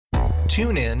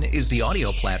TuneIn is the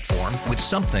audio platform with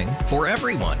something for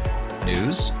everyone.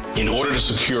 News. In order to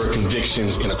secure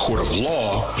convictions in a court of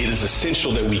law, it is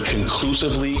essential that we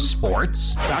conclusively.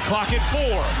 Sports. Got clock at 4.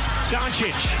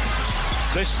 Doncic.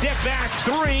 The step back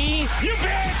 3. You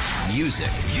bet. Music.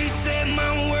 You set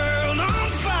my world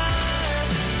on fire.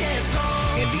 Yes,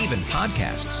 and even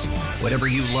podcasts. Whatever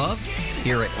you love,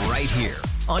 hear it right here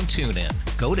on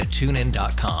TuneIn. Go to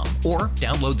TuneIn.com or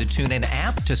download the TuneIn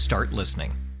app to start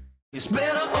listening. It's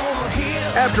better over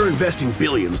here. After investing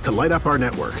billions to light up our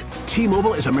network,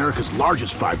 T-Mobile is America's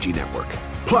largest 5G network.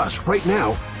 Plus, right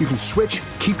now, you can switch,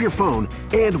 keep your phone,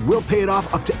 and we'll pay it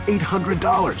off up to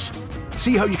 $800.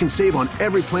 See how you can save on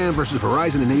every plan versus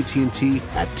Verizon and AT&T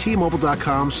at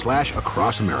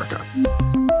T-Mobile.com/across America.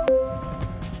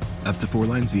 Up to 4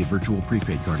 lines via virtual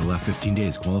prepaid card. Allow 15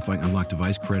 days. Qualifying unlocked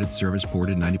device credit service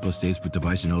ported 90+ states with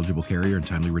device and eligible carrier and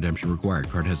timely redemption required.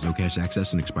 Card has no cash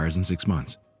access and expires in 6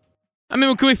 months. I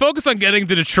mean, can we focus on getting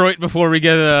to Detroit before we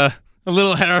get a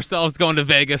little ahead of ourselves going to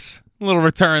Vegas? A little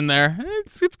return there.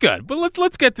 It's good, but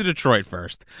let's get to Detroit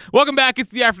first. Welcome back. It's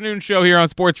the afternoon show here on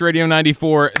Sports Radio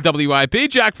 94 WIP.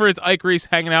 Jack Fritz, Ike Reese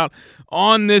hanging out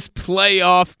on this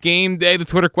playoff game day. The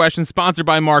Twitter question sponsored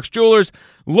by Mark's Jewelers.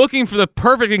 Looking for the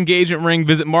perfect engagement ring?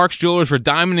 Visit Mark's Jewelers for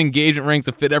diamond engagement rings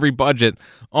to fit every budget.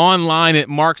 Online at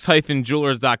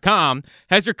marks-jewelers.com.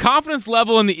 Has your confidence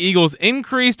level in the Eagles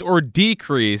increased or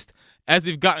decreased as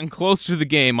we've gotten closer to the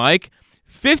game, Mike?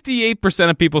 58%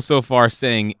 of people so far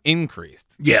saying increased.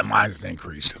 Yeah, mine is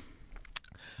increased.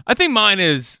 I think mine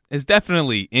is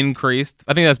definitely increased.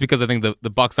 I think that's because I think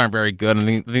the Bucs aren't very good. I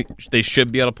think they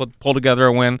should be able to pull together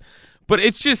a win. But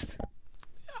it's just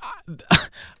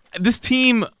this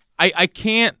team. I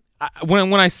can't.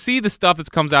 When I see the stuff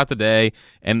that comes out today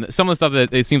and some of the stuff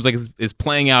that it seems like is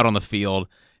playing out on the field,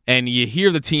 and you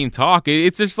hear the team talk,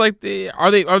 it's just like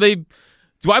are they?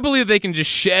 Do I believe they can just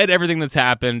shed everything that's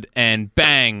happened and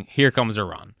bang, here comes a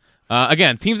run?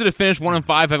 Again, teams that have finished 1-5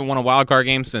 haven't won a wild card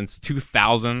game since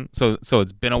 2000, so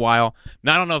it's been a while.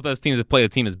 Now I don't know if those teams have played a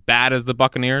team as bad as the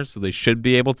Buccaneers, so they should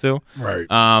be able to. Right.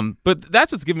 But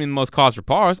that's what's giving me the most cause for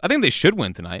pause. I think they should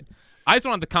win tonight. I just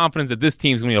don't have the confidence that this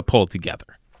team's going to pull it together.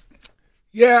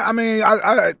 Yeah, I mean,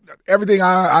 I everything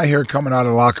I hear coming out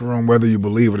of the locker room, whether you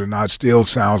believe it or not, still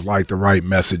sounds like the right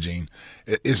messaging.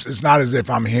 It's not as if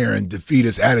I'm hearing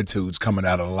defeatist attitudes coming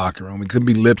out of the locker room. It could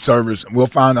be lip service, and we'll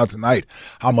find out tonight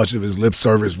how much of it is lip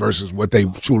service versus what they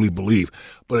truly believe.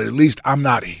 But at least I'm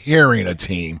not hearing a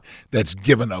team that's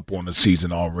given up on the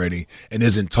season already and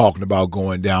isn't talking about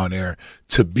going down there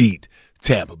to beat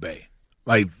Tampa Bay.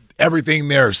 Like, everything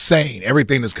they're saying,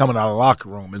 everything that's coming out of the locker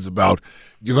room is about,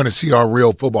 you're going to see our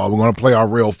real football. We're going to play our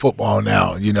real football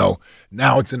now. You know,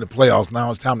 now it's in the playoffs. Now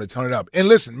it's time to turn it up. And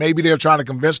listen, maybe they're trying to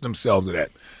convince themselves of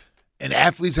that. And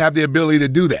athletes have the ability to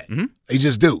do that. Mm-hmm. They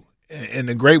just do. And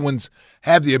the great ones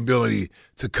have the ability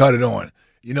to cut it on.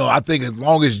 You know, I think as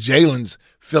long as Jalen's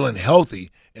feeling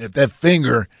healthy, and if that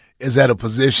finger is in a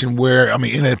position where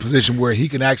he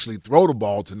can actually throw the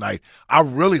ball tonight, I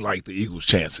really like the Eagles'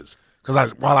 chances.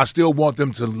 Because while I still want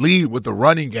them to lead with the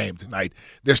running game tonight,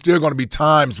 there's still going to be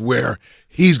times where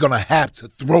he's going to have to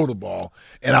throw the ball,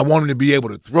 and I want him to be able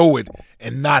to throw it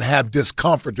and not have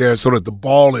discomfort there so that the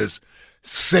ball is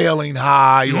sailing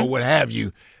high or what have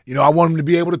you. You know, I want him to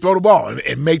be able to throw the ball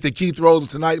and make the key throws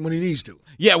tonight when he needs to.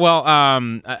 Yeah, well,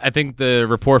 I think the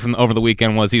report from over the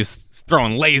weekend was he was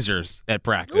throwing lasers at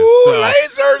practice. Ooh,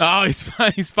 lasers!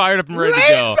 Oh, he's fired up and ready to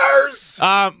go.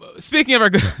 Lasers! Speaking of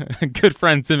our good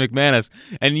friend Tim McManus,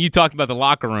 and you talked about the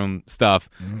locker room stuff,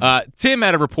 Tim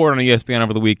had a report on ESPN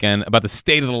over the weekend about the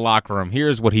state of the locker room.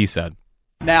 Here's what he said.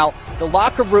 Now, the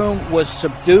locker room was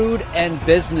subdued and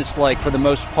businesslike for the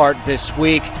most part this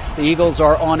week. The Eagles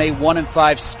are on a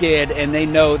 1-5 skid, and they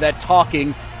know that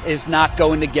talking is not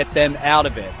going to get them out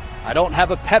of it. I don't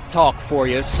have a pep talk for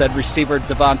you, said receiver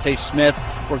Devontae Smith.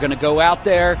 We're going to go out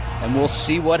there, and we'll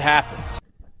see what happens.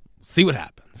 See what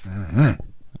happens. Mm-hmm.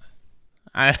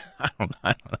 I don't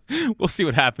know. We'll see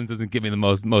what happens doesn't give me the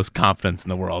most confidence in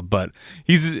the world, but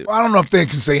I don't know if they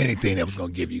can say anything that was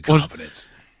going to give you confidence.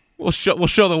 We'll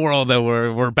show the world that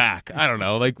we're back. I don't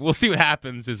know. Like, we'll see what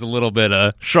happens is a little bit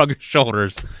shrug of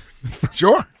shoulders.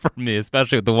 Sure. For me,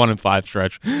 especially with the 1-5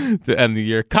 stretch to end the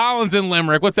year. Colin's in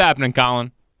Limerick. What's happening,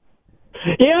 Colin?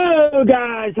 Yo,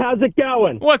 guys. How's it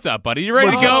going? What's up, buddy? You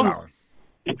ready to go?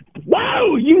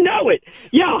 Whoa, you know it.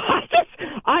 Yo,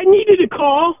 I needed to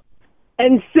call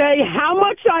and say how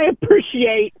much I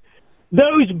appreciate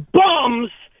those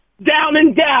bums down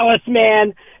in Dallas,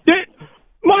 man.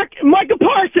 Micah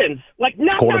Parsons,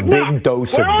 it's called a big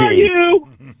dose Where of are D. you?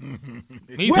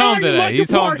 He's home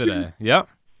today. Yep.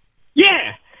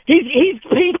 Yeah, he's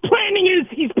planning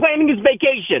planning his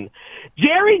vacation.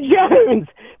 Jerry Jones,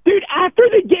 dude, after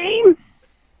the game,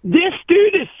 this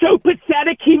dude is so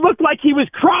pathetic, he looked like he was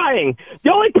crying.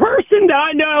 The only person that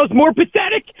I know is more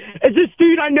pathetic is this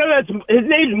dude I know his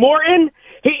name's Morton.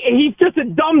 He's just a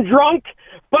dumb drunk,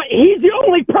 but he's the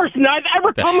only person I've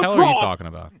ever come across. What the hell are you talking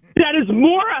about? That is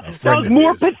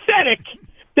more pathetic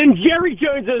than Jerry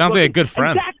Jones is. Sounds like a good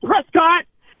friend. And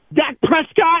Dak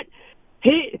Prescott,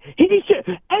 he should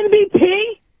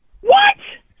MVP? What?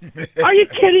 Are you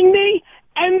kidding me?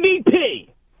 MVP.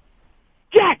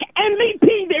 Jack,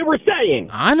 MVP, they were saying.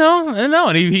 I know.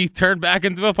 And he turned back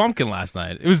into a pumpkin last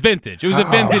night. It was vintage. It was a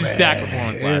vintage Dak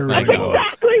performance last night.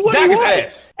 That's exactly what Dak he is was.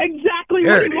 ass. Exactly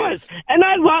what he was. And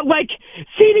I love,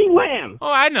 CeeDee Lamb.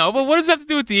 Oh, I know, but what does that have to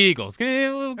do with the Eagles?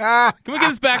 Can we get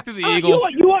this back to the Eagles?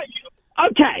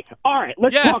 Okay, all right,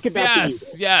 let's talk about the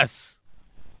Eagles. Yes.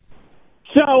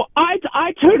 So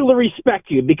I totally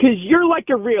respect you because you're like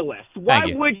a realist. Why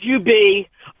would you be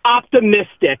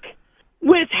optimistic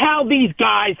with how these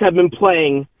guys have been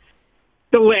playing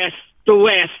the last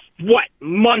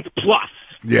month plus?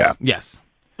 Yeah. Yes.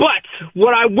 But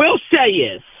what I will say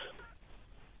is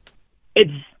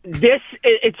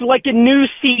it's like a new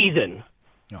season.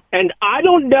 Yeah. And I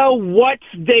don't know what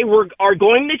they are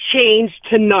going to change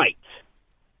tonight.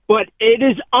 But it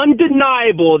is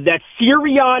undeniable that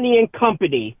Sirianni and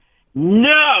company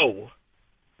know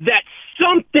that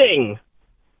something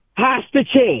has to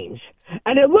change.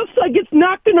 And it looks like it's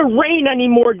not going to rain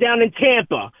anymore down in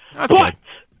Tampa. That's but good.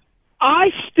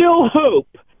 I still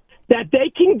hope that they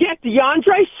can get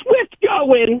DeAndre Swift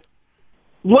going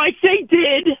like they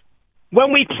did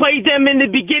when we played them in the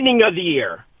beginning of the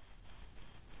year.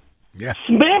 Yeah.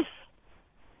 Smith,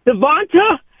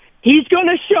 Devonta, he's going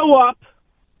to show up.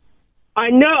 I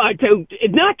know.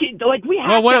 It's not like we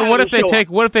have. Well, what to if they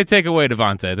take? What if they take away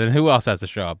Devontae? Then who else has to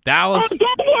show up? Dallas. Oh,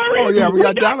 don't worry. Oh, yeah, we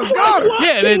got Dallas Goedert.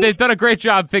 Yeah, they've done a great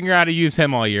job figuring out how to use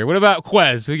him all year. What about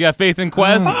Quez? We got faith in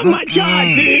Quez? Oh my God,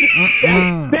 dude!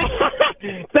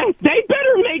 They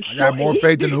better make sure. I got more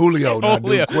faith in Julio.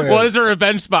 Julio. Well, is there a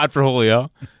revenge spot for Julio?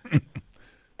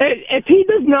 If he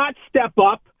does not step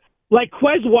up like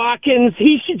Quez Watkins,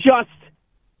 he should just.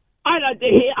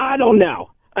 I don't know.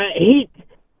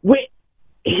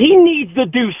 He needs to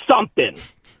do something.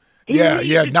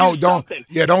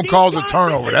 Don't cause a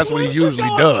turnover. That's what he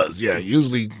usually does. Yeah,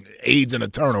 usually aids in a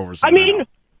turnover somehow. I mean,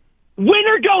 win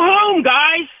or go home,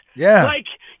 guys. Yeah.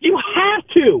 You have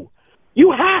to.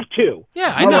 You have to.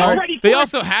 Yeah, I know. They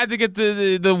also had to get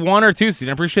the 1 or 2 seed.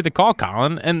 I appreciate the call,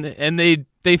 Colin. And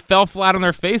they fell flat on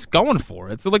their face going for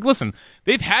it. So, listen,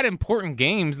 they've had important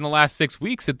games in the last 6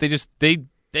 weeks that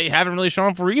they haven't really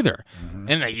shown for either. Mm-hmm.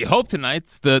 And you hope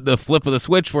tonight's the flip of the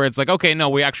switch where it's like, okay, no,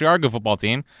 we actually are a good football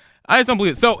team. I just don't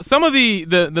believe it. So some of the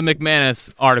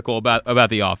McManus article about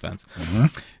the offense,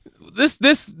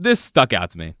 this stuck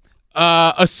out to me.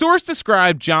 A source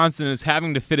described Johnson as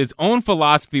having to fit his own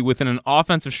philosophy within an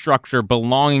offensive structure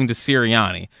belonging to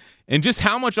Sirianni. And just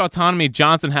how much autonomy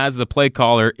Johnson has as a play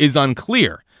caller is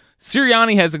unclear.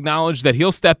 Sirianni has acknowledged that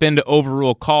he'll step in to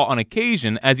overrule a call on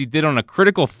occasion, as he did on a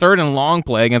critical 3rd and long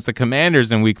play against the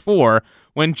Commanders in Week 4,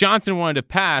 when Johnson wanted to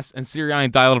pass and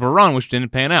Sirianni dialed up a run, which didn't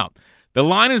pan out. The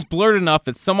line is blurred enough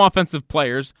that some offensive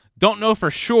players don't know for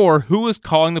sure who is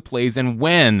calling the plays and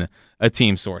when, a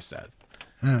team source says.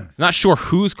 It's not sure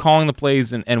who's calling the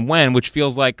plays and when, which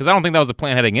feels like, because I don't think that was a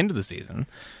plan heading into the season.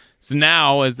 So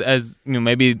now, as you know,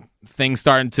 maybe things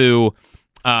starting to,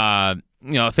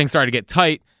 things started to get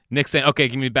tight. Nick's saying, okay,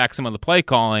 give me back some of the play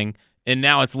calling, and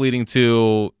now it's leading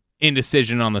to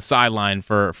indecision on the sideline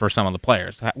for some of the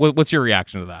players. What's your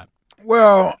reaction to that?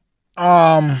 Well,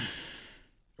 it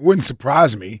wouldn't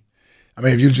surprise me. I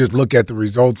mean, if you just look at the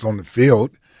results on the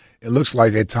field, it looks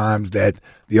like at times that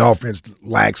the offense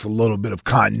lacks a little bit of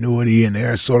continuity, and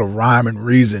there's sort of rhyme and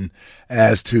reason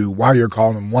as to why you're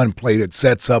calling one play that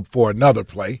sets up for another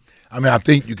play. I mean, I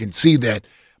think you can see that.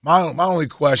 My only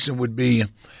question would be,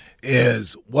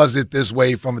 was it this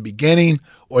way from the beginning,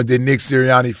 or did Nick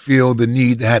Sirianni feel the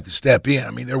need to have to step in?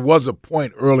 I mean, there was a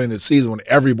point early in the season when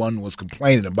everyone was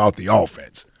complaining about the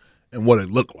offense and what it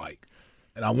looked like.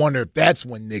 And I wonder if that's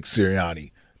when Nick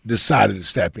Sirianni decided to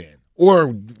step in.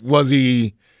 Or was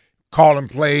he calling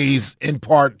plays in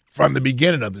part from the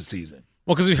beginning of the season?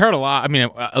 Well, because we've heard a lot. I mean,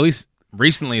 at least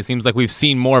recently it seems like we've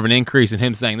seen more of an increase in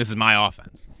him saying, this is my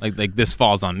offense. Like this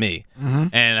falls on me. Mm-hmm.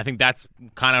 And I think that's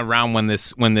kind of around when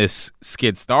this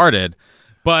skid started.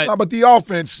 But the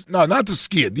offense, no, not the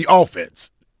skid, the offense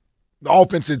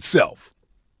itself,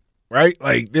 right?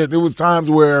 Like there was times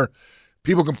where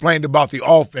people complained about the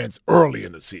offense early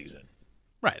in the season.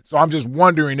 Right. So I'm just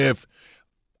wondering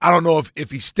I don't know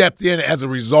if he stepped in as a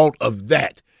result of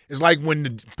that. It's like when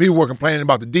the people were complaining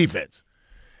about the defense,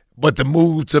 but the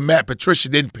move to Matt Patricia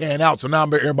didn't pan out, so now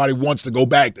everybody wants to go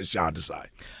back to Sean Desai.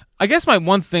 I guess my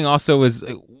one thing also is,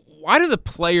 why do the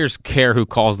players care who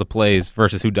calls the plays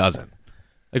versus who doesn't?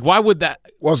 Like, why would that?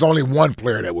 Well, it's only one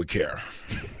player that would care.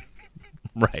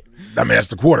 Right. I mean, that's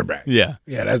the quarterback. Yeah.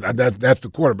 Yeah, that's the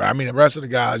quarterback. I mean, the rest of the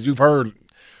guys, you've heard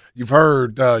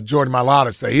Jordan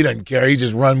Mailata say he doesn't care. He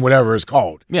just run whatever is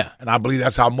called. Yeah. And I believe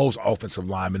that's how most offensive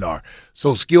linemen are.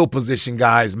 So skill position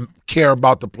guys care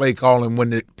about the play calling when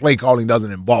the play calling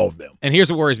doesn't involve them. And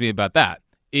here's what worries me about that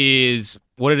is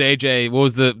what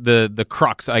was the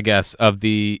crux, I guess, of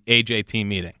the AJ team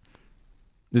meeting?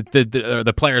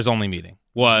 The players only meeting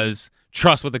was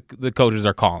trust what the coaches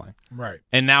are calling. Right.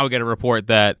 And now we get a report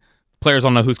that players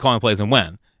don't know who's calling plays and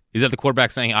when. Is that the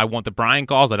quarterback saying, I want the Brian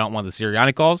calls, I don't want the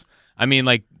Sirianni calls? I mean,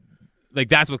 like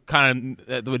that's what kind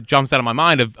of what jumps out of my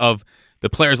mind of the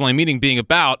players only meeting being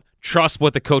about trust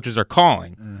what the coaches are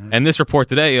calling. Mm-hmm. And this report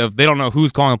today of they don't know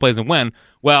who's calling the plays and when.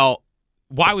 Well,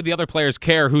 why would the other players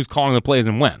care who's calling the plays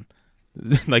and when?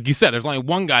 Like you said, there's only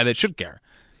one guy that should care.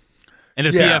 And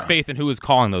does he have faith in who is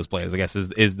calling those plays, I guess,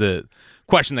 is the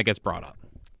question that gets brought up.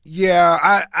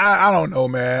 Yeah, I don't know,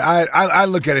 man. I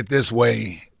look at it this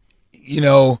way. You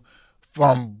know,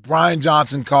 from Brian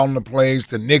Johnson calling the plays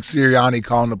to Nick Sirianni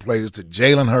calling the plays to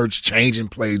Jalen Hurts changing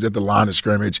plays at the line of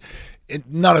scrimmage,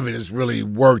 none of it has really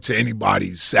worked to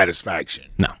anybody's satisfaction.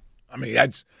 No. I mean,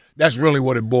 that's really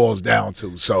what it boils down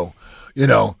to. So, you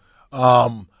know,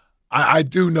 I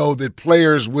do know that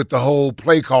players with the whole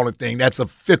play calling thing, that's a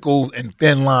fickle and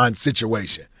thin line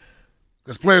situation.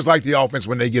 Because players like the offense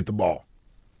when they get the ball.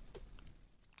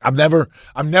 I've never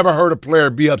heard a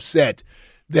player be upset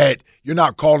that you're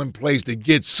not calling plays to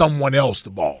get someone else the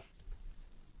ball.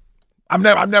 I've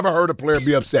never heard a player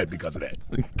be upset because of that.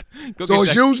 So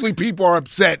it's usually people are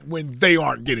upset when they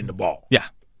aren't getting the ball. Yeah.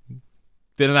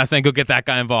 They're not saying, go get that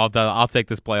guy involved. I'll take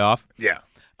this play off. Yeah.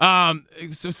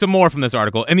 Some more from this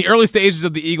article. In the early stages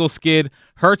of the Eagles skid,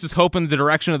 Hurts was hoping the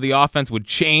direction of the offense would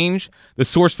change. The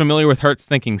source familiar with Hurts'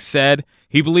 thinking said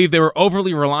he believed they were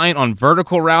overly reliant on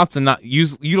vertical routes and not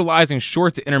utilizing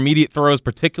short to intermediate throws,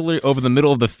 particularly over the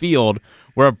middle of the field,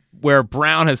 where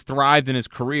Brown has thrived in his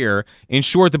career. In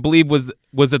short, the belief was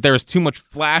that there was too much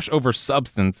flash over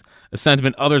substance, a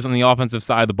sentiment others on the offensive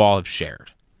side of the ball have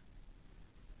shared.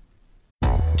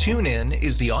 TuneIn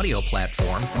is the audio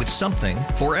platform with something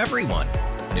for everyone.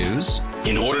 News.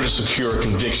 In order to secure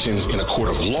convictions in a court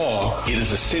of law, it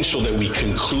is essential that we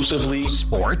conclusively.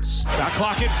 Sports. Got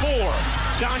clock at 4.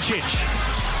 Doncic.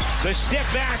 The step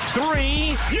back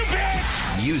 3. You bet.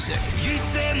 Music. You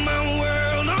set my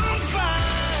world on fire.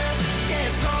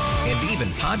 Yes, and even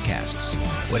podcasts.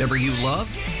 Whatever you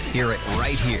love, hear it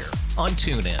right here on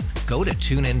TuneIn. Go to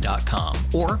TuneIn.com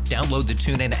or download the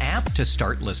TuneIn app to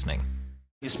start listening.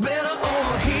 It's better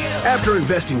over here. After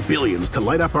investing billions to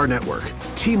light up our network,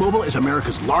 T-Mobile is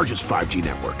America's largest 5G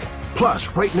network. Plus,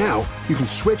 right now, you can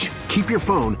switch, keep your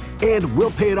phone, and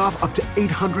we'll pay it off up to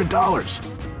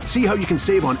 $800. See how you can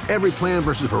save on every plan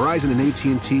versus Verizon and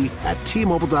AT&T at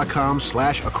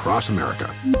T-Mobile.com/across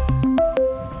America.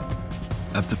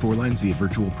 Up to 4 lines via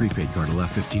virtual prepaid card. Allow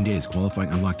 15 days. Qualifying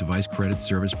unlocked device credit.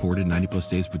 Service ported 90+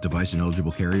 states with device and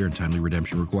eligible carrier and timely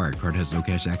redemption required. Card has no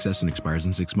cash access and expires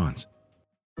in 6 months.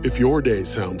 If your day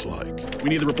sounds like, we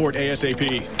need the report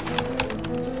ASAP,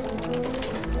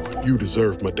 you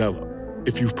deserve Modelo.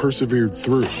 If you've persevered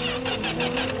through,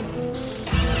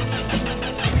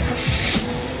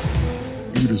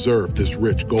 you deserve this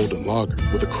rich golden lager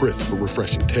with a crisp but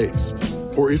refreshing taste.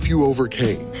 Or if you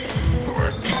overcame, 2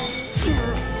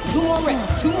 more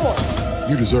reps, 2 more.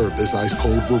 You deserve this ice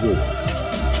cold reward.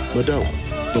 Modelo,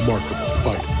 the Markable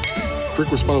Fighter.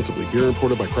 Drink responsibly. Beer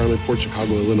imported by Crown Port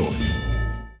Chicago, Illinois.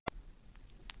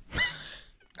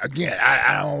 Again,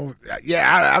 I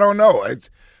don't know.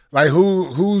 It's like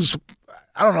who's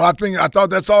I don't know. I thought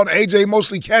that's all AJ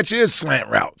mostly catch is slant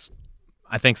routes.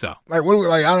 I think so. Like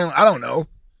I don't know.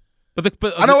 But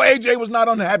I know AJ was not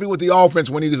unhappy with the offense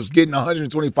when he was getting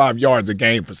 125 yards a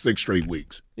game for 6 straight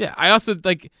weeks. Yeah, I also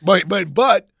like.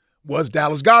 But was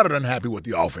Dallas Goedert unhappy with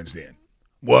the offense then?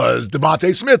 Was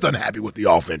Devontae Smith unhappy with the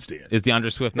offense then? Is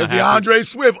DeAndre Swift not happy? Is DeAndre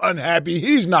Swift unhappy?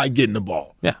 He's not getting the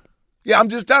ball. Yeah. Yeah, I'm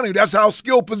just telling you, that's how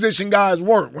skill position guys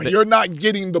work. When you're not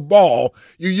getting the ball,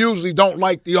 you usually don't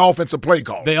like the offensive play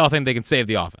call. They all think they can save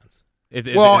the offense.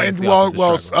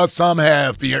 Some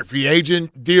have free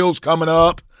agent deals coming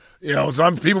up. You know,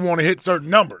 some people want to hit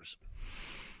certain numbers.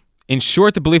 In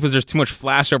short, the belief was there's too much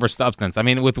flash over substance. I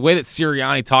mean, with the way that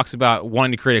Sirianni talks about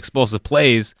wanting to create explosive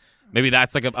plays, maybe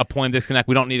that's like a point of disconnect.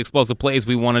 We don't need explosive plays.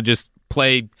 We want to just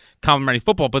play complementary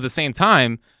football. But at the same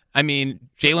time, I mean,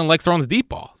 Jalen likes throwing the deep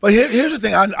balls. But here's the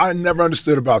thing I never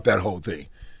understood about that whole thing.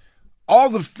 All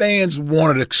the fans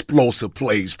wanted explosive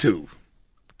plays too.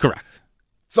 Correct.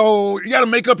 So you got to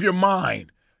make up your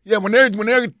mind. Yeah, when they're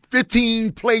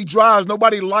 15-play drives,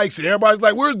 nobody likes it. Everybody's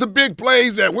like, where's the big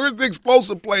plays at? Where's the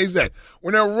explosive plays at?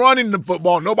 When they're running the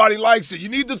football, nobody likes it. You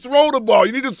need to throw the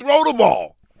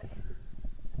ball.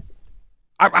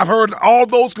 I've heard all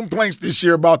those complaints this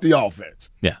year about the offense.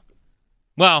 Yeah.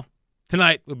 Well,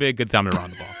 tonight would be a good time to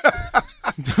run the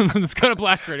ball. Let's go to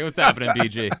Black Radio. What's happening,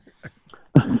 BG?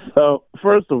 So,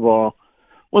 first of all,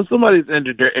 when somebody's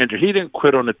injured, they're injured. He didn't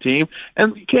quit on the team.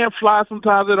 And you can't fly.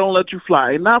 Sometimes they don't let you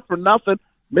fly. And not for nothing,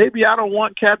 maybe I don't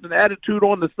want captain attitude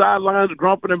on the sidelines,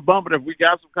 grumping and bumping if we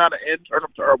got some kind of internal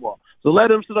turmoil. So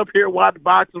let him sit up here, watch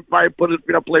boxing fight, put his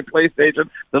feet up, play PlayStation,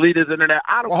 delete his internet.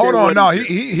 I don't care. Hold on. No,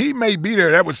 he may be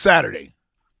there. That was Saturday.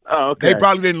 Oh, okay. They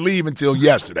probably didn't leave until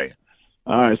yesterday.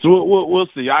 All right, so we'll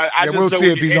see. We'll see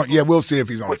if he's on. Yeah, we'll see if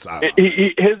he's on the sideline.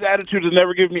 His attitude has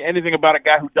never given me anything about a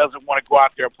guy who doesn't want to go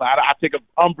out there and play. I take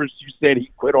umbrage you said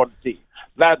he quit on the team.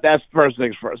 That's first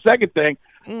things first. Second thing,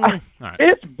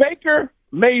 it's Baker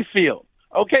Mayfield.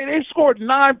 Okay, they scored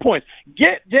 9 points.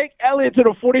 Get Jake Elliott to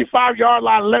the 45-yard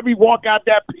line and let me walk out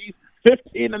that piece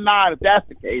 15-9 if that's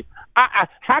the case.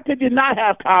 How could you not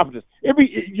have confidence?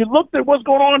 You looked at what's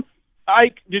going on.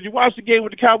 Ike, did you watch the game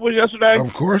with the Cowboys yesterday?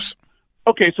 Of course.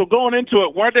 Okay, so going into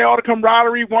it, weren't they all the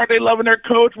camaraderie? Weren't they loving their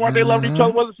coach? Weren't they loving each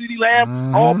other? Wasn't CeeDee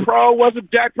Lamb All-Pro? Wasn't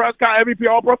Dak Prescott MVP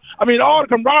All-Pro? I mean, all the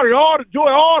camaraderie, all the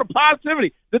joy, all the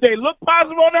positivity. Did they look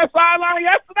positive on that sideline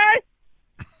yesterday?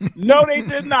 No, they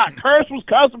did not. Curse was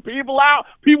cussing people out.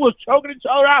 People was choking each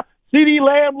other out. CeeDee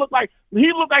Lamb looked like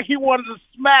he wanted to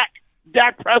smack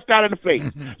Dak Prescott in the face.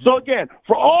 So, again,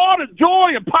 for all the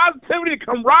joy and positivity and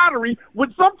camaraderie,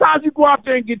 when sometimes you go out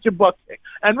there and get your butt kicked.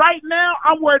 And right now,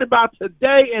 I'm worried about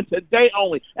today and today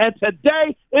only. And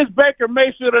today is Baker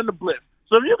Mayfield in the blitz.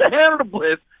 So if you can handle the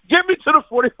blitz, get me to the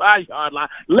 45-yard line.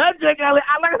 Let Jake Elliott,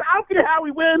 I don't care how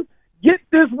we win, get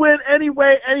this win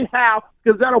anyway, anyhow,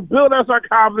 because that'll build us our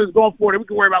confidence going forward. We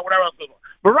can worry about whatever else goes on.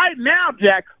 But right now,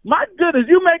 Jack, my goodness,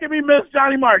 you making me miss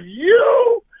Johnny Mark.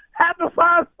 You have to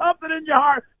find something in your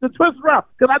heart to twist around.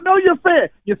 Because I know you're fair.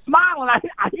 You're smiling.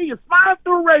 I hear you smiling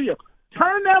through the radio.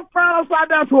 Turn that frown upside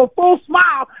down to a full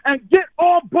smile and get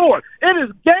on board. It is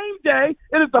game day.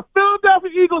 It is the Philadelphia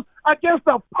Eagles against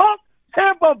the punk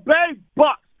Tampa Bay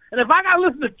Bucks. And if I got to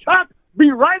listen to Chuck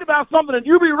be right about something and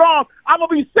you be wrong, I'm going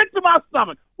to be sick to my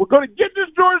stomach. We're going to get this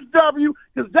George W.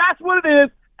 because that's what it is.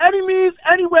 Any means,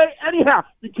 anyway, anyhow.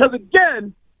 Because,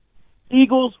 again,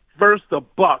 Eagles versus the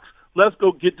Bucks. Let's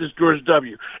go get this George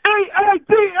W.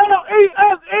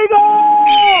 A-A-D-L-E-S,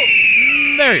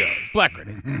 Eagles! There you go. It's Black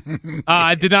Radio.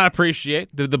 I did not appreciate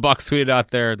the Bucks tweeted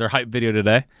out their hype video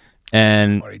today.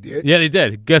 And they did? Yeah, they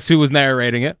did. Guess who was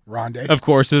narrating it? Rondé. Of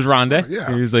course, it was Rondé.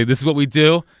 Yeah. He was like, this is what we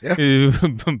do. Yeah.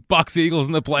 Bucks, Eagles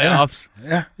in the playoffs.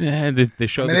 Yeah. They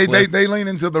showed the clip. They lean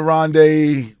into the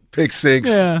Rondé pick six,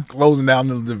 closing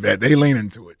down the vet. They lean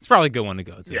into it. It's probably a good one to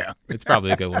go to. Yeah. It's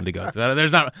probably a good one to go to.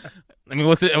 There's not... I mean,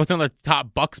 what's another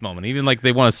top Bucks moment? Even like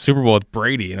they won a Super Bowl with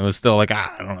Brady, and it was still like,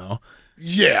 I don't know.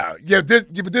 Yeah. But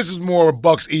this is more a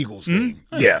Bucks Eagles thing.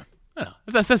 Yeah.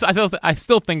 I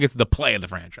still think it's the play of the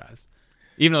franchise,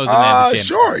 even though it's a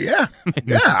sure, yeah,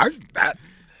 that's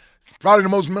probably the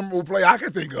most memorable play I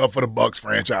can think of for the Bucks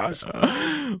franchise.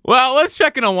 Well, let's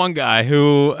check in on one guy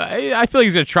who I feel like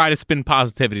he's going to try to spin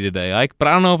positivity today, Ike, but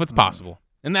I don't know if it's possible,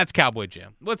 and that's Cowboy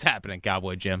Jim. What's happening,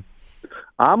 Cowboy Jim?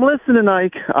 I'm listening,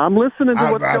 Ike. I'm listening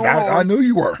to what's going on. I knew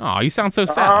you were. Oh, you sound so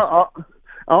sad.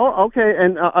 Okay.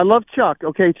 And I love Chuck.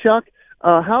 Okay, Chuck,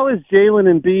 how is Jalen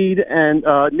Embiid and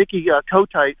Nikki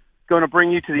Kotite going to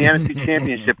bring you to the NFC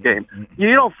Championship game?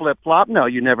 You don't flip-flop. No,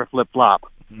 you never flip-flop.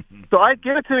 So, Ike,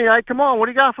 give it to me, Ike. Come on. What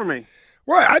do you got for me?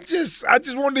 Well, I just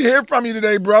wanted to hear from you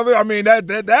today, brother. I mean,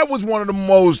 that was one of the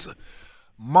most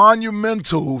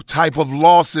monumental type of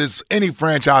losses any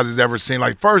franchise has ever seen.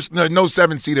 Like, first, no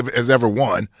 7 seed has ever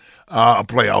won a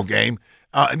playoff game.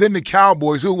 And then the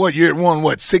Cowboys, who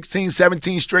won 16,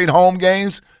 17 straight home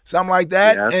games, something like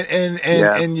that. Yes.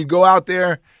 And you go out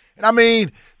there, and I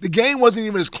mean, the game wasn't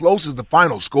even as close as the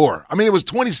final score. I mean, it was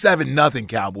 27-0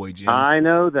 Cowboy Jim. I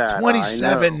know that.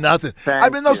 27-0. I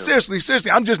mean, no, seriously,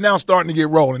 I'm just now starting to get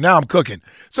rolling. Now I'm cooking.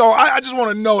 So I just want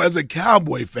to know, as a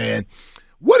Cowboy fan,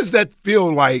 what does that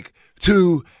feel like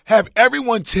to have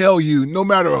everyone tell you, no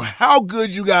matter how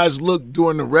good you guys look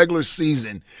during the regular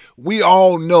season, we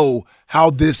all know how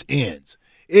this ends.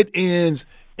 It ends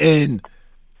in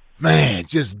Man,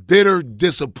 just bitter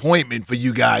disappointment for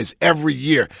you guys every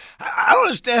year. I don't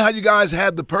understand how you guys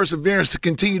have the perseverance to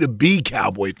continue to be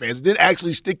Cowboy fans, then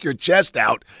actually stick your chest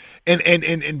out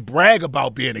and brag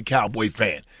about being a Cowboy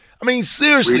fan. I mean,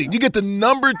 seriously, you get the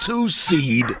number 2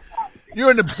 seed. You're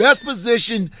in the best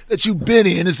position that you've been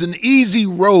in. It's an easy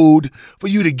road for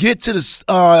you to get to the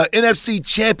NFC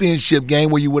Championship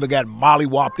game where you would have got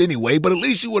mollywopped anyway, but at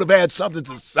least you would have had something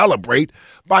to celebrate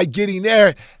by getting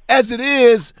there. As it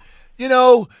is, you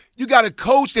know, you got a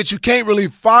coach that you can't really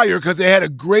fire because they had a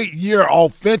great year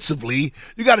offensively.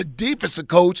 You got a defensive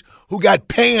coach who got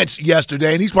pants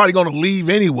yesterday, and he's probably going to leave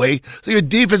anyway. So your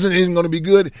defense isn't going to be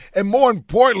good. And more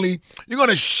importantly, you're going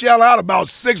to shell out about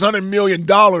 $600 million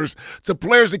to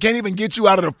players that can't even get you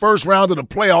out of the first round of the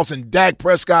playoffs in Dak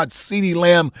Prescott, CeeDee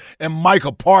Lamb, and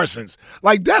Micah Parsons.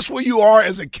 Like, that's where you are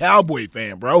as a Cowboy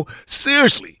fan, bro.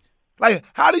 Seriously. Like,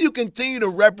 how do you continue to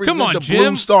represent the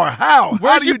Blue Star? How? Where's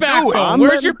How do your you backbone? do it?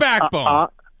 Where's your backbone?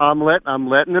 I'm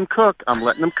letting them cook.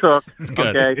 It's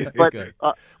good. Okay,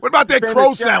 but what about that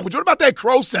crow sandwich? What about that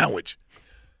crow sandwich?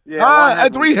 Yeah,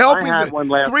 three helpings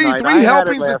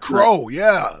of crow. Night.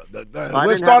 Yeah,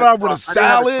 let's start out with a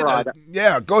salad.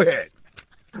 Yeah, go ahead.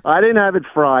 I didn't have it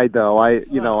fried though. I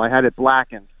had it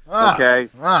blackened. Okay.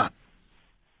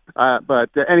 But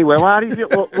anyway, well, how do you feel?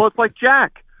 Well, it's like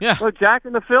Jack. Yeah. Look, Jack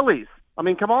and the Phillies. I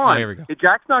mean, come on. Oh, here we go.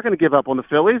 Jack's not going to give up on the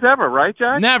Phillies ever, right,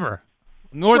 Jack? Never.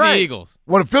 Nor the Eagles.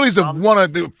 Well, the Phillies have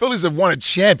won a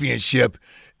championship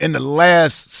in the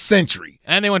last century,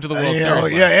 and they went to the World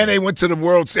Series. Yeah, and they went to the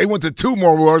World. They went to 2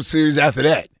 more World Series after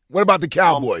that. What about the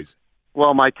Cowboys?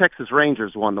 Well, my Texas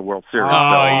Rangers won the World Series.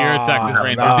 Oh, you're a Texas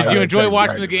Ranger. Did you enjoy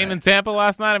watching the game in Tampa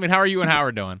last night? I mean, how are you and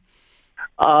Howard doing?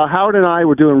 Howard and I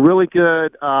were doing really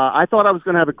good. I thought I was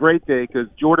going to have a great day because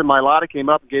Jordan Mailata came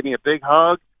up and gave me a big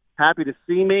hug. Happy to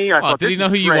see me. Did he know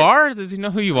who you are? Does he know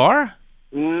who you are?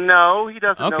 No, he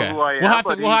doesn't know who I am.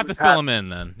 We'll have to fill him in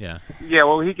then. Yeah. Yeah.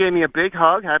 Well, he gave me a big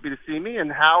hug. Happy to see me.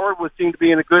 And Howard seemed to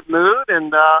be in a good mood.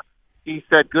 And he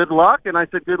said, "Good luck." And I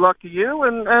said, "Good luck to you."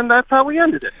 And that's how we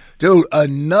ended it. Dude,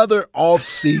 another off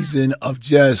season of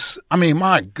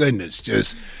my goodness,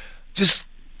 just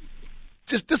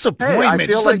disappointment.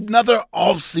 Just another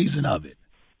off season of it.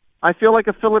 I feel like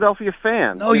a Philadelphia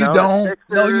fan. No, you don't. Sixers,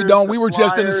 no, you don't. We were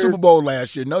just in the Super Bowl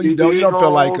last year. No, you don't. You don't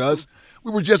feel like us.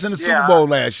 We were just in the Super Bowl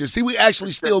last year. See, we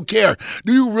actually still care.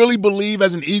 Do you really believe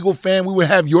as an Eagle fan we would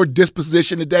have your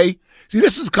disposition today? See,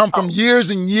 this has come from years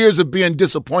and years of being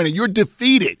disappointed. You're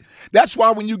defeated. That's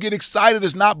why when you get excited,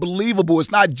 it's not believable.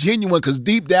 It's not genuine because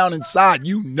deep down inside,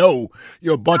 you know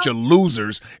you're a bunch of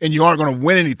losers and you aren't going to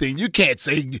win anything. You can't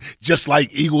say just like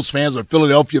Eagles fans or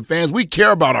Philadelphia fans, we care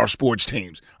about our sports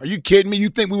teams. Are you kidding me? You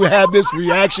think we would have this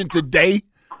reaction today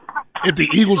if the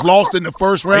Eagles lost in the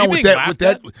first round with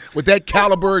that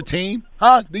caliber team?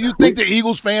 Huh? Do you think the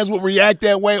Eagles fans would react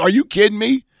that way? Are you kidding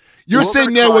me? You're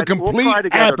sitting there with complete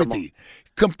apathy.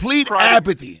 Complete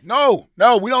apathy. No,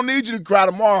 we don't need you to cry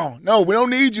tomorrow. No, we don't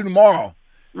need you tomorrow.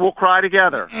 We'll cry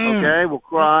together, okay? We'll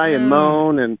cry and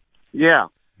moan and yeah.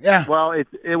 Well,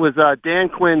 it was Dan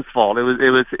Quinn's fault. It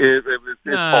was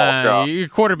his fault. Your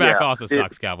quarterback also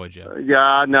sucks, Cowboy Jim.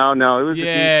 Yeah, no. It was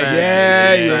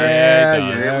There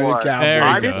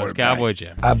he goes, Cowboy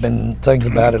Jim. I've been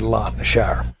thinking about it a lot in the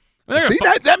shower. See,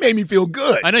 that made me feel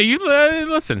good. I know you.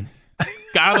 Listen.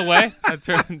 Got out of the way. I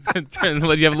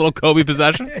let you have a little Kobe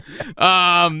possession. But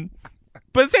at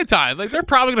the same time, they're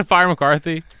probably going to fire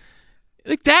McCarthy.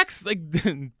 Dak's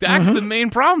the main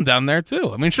problem down there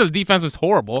too. I mean, sure, the defense was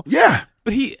horrible. Yeah,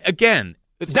 but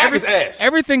Dak is ass.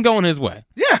 Everything going his way.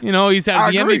 Yeah, he's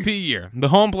had the MVP year, the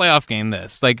home playoff game.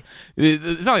 It's not like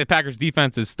the Packers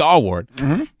defense is stalwart.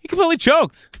 Mm-hmm. He completely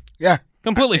choked. Yeah,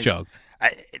 completely choked.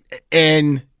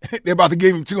 And they're about to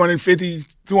give him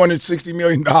 $260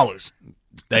 million.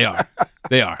 They are.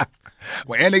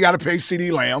 Well, and they got to pay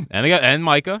CeeDee Lamb. And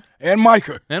Micah.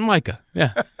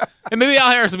 Yeah. And maybe Al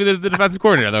Harris will be the defensive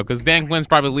coordinator, though, because Dan Quinn's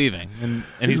probably leaving. And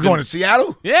he's going to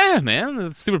Seattle? Yeah, man.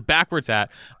 The stupid backwards hat.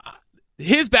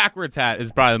 His backwards hat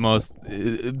is probably the most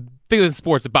thing in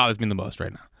sports that bothers me the most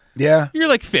right now. Yeah. You're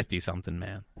 50-something,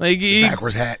 man.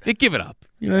 Backwards hat. Give it up.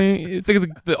 It's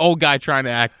like the old guy trying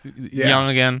to act young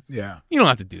again. Yeah. You don't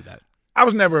have to do that. I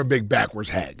was never a big backwards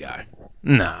hat guy.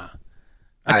 Nah.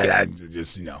 I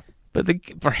just, But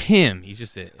for him, he's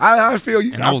just I feel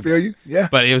you. I feel you. Yeah.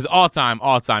 But it was all-time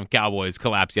Cowboys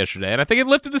collapse yesterday, and I think it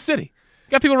lifted the city.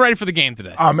 Got people ready for the game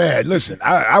today. Oh man, listen,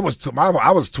 I was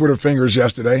Twitter fingers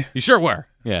yesterday. You sure were.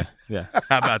 Yeah.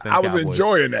 How about that? I was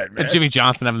enjoying that, man. And Jimmy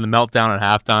Johnson having the meltdown at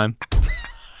halftime.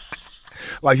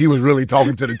 like he was really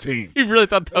talking to the team. He really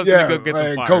thought that was going to go get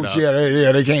them fired Coach, up.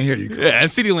 Yeah, they can't hear you, Coach. Yeah, and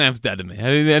CeeDee Lamb's dead to me.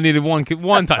 I needed one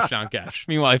touchdown catch.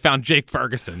 Meanwhile, I found Jake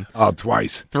Ferguson. Oh,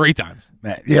 twice. 3 times.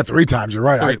 Man, yeah, 3 times. You're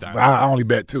right. 3 times. I only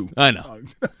bet 2. I know.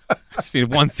 Just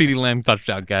needed one CeeDee Lamb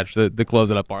touchdown catch to close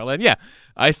it up, parlay. Yeah,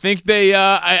 I think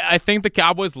I think the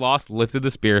Cowboys lifted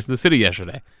the spirits of the city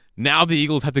yesterday. Now the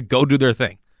Eagles have to go do their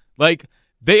thing. Like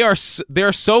they have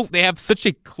such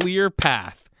a clear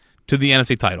path to the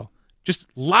NFC title. Just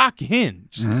lock in.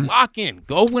 Lock in.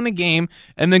 Go win a game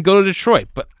and then go to Detroit.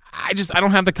 But I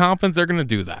don't have the confidence they're going to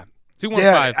do that. 2-1-5.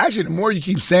 Yeah, actually, the more you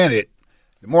keep saying it,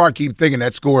 the more I keep thinking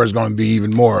that score is going to be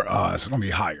even more. It's going to be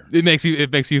higher. It makes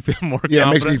you feel more confident. Yeah,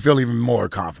 it makes me feel even more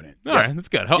confident. All right, that's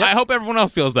good. I hope everyone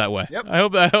else feels that way. Yep. I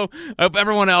hope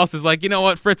everyone else is like, you know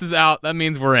what, Fritz is out. That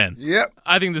means we're in. Yep.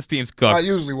 I think this team's cooked. That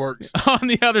usually works. On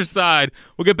the other side,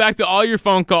 we'll get back to all your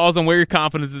phone calls on where your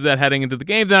confidence is at heading into the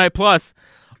game tonight. Plus,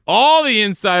 all the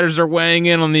insiders are weighing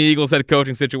in on the Eagles head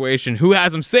coaching situation. Who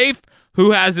has them safe?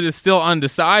 Who has it is still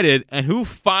undecided, and who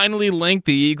finally linked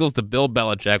the Eagles to Bill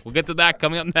Belichick. We'll get to that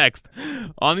coming up next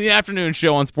on the afternoon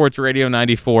show on Sports Radio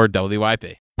 94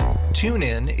 WYP.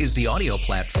 TuneIn is the audio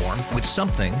platform with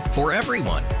something for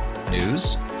everyone.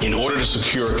 News. In order to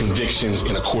secure convictions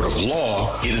in a court of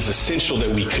law, it is essential that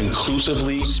we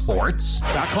conclusively. Sports.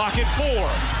 Shot clock at 4.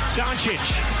 Doncic.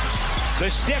 The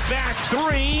step back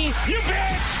 3. You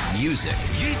bet. Music.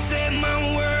 You set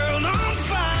my world on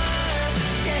fire.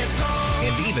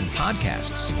 And even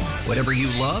podcasts. Whatever you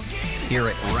love, hear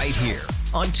it right here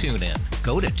on TuneIn.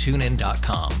 Go to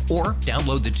TuneIn.com or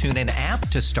download the TuneIn app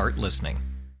to start listening.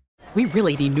 We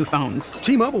really need new phones.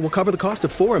 T-Mobile will cover the cost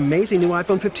of 4 amazing new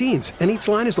iPhone 15s, and each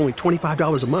line is only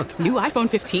 $25 a month. New iPhone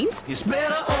 15s? It's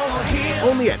better over here.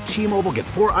 Only at T-Mobile, get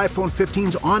 4 iPhone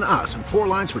 15s on us and 4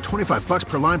 lines for $25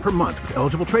 per line per month with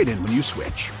eligible trade-in when you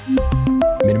switch.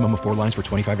 Minimum of 4 lines for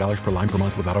 $25 per line per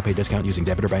month with autopay discount using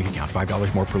debit or bank account.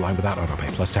 $5 more per line without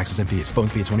autopay, plus taxes and fees. Phone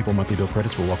fee at 24 monthly bill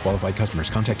credits for well-qualified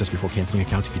customers. Contact us before canceling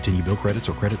account to continue bill credits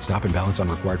or credit stop and balance on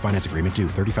required finance agreement due.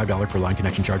 $35 per line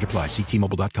connection charge applies. See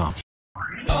T-Mobile.com.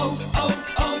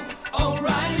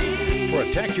 O'Reilly.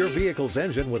 Protect your vehicle's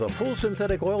engine with a full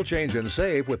synthetic oil change and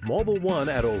save with Mobile One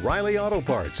at O'Reilly Auto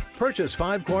Parts. Purchase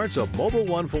 5 quarts of Mobile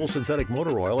One full synthetic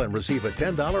motor oil and receive a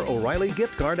 $10 O'Reilly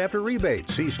gift card after rebate.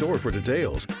 See store for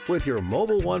details. With your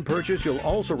Mobile One purchase, you'll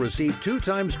also receive 2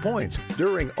 times points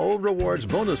during O Rewards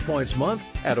Bonus Points Month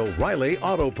at O'Reilly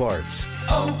Auto Parts.